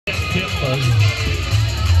Timbers.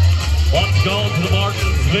 One's gone to the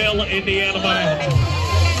Martinsville, Indiana man.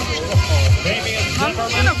 I'm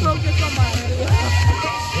gonna focus on my radio.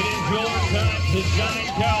 It is your time to shine,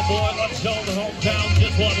 cowboy. Let's show the hometown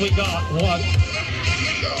just what we got. What?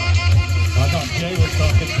 I thought Jay was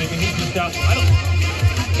talking to me. He's just out.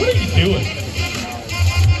 What are you doing?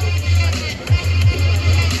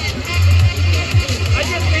 I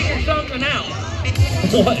just figured something out.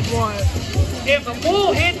 What? If a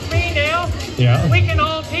bull hits me now, Yeah. we can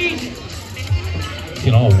all tease him.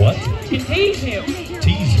 You know what? We can tease him.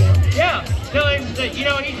 Tease him. Yeah. Tell him that, you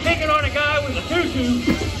know, he's picking on a guy with a tutu.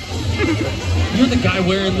 You're the guy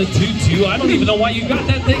wearing the tutu. I don't even know why you got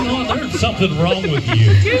that thing on. There's something wrong with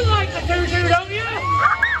you. You like the tutu, don't you?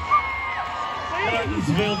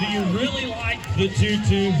 Martinsville, do you really like the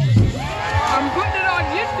tutu? I'm putting it on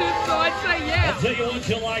YouTube, so I'd say yeah. I'll tell you what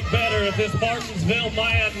you like better if this Martinsville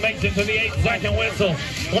man makes it to the 8-second whistle.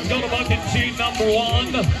 Let's go to bucket sheet number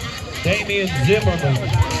 1, Damian Zimmerman.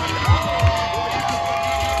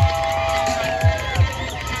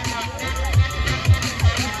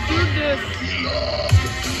 Do this.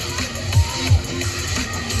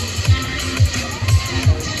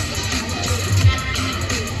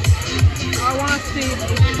 I want to see a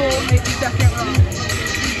full 8-second run.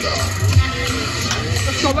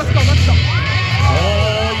 Let's go, let's go, let's go. Oh,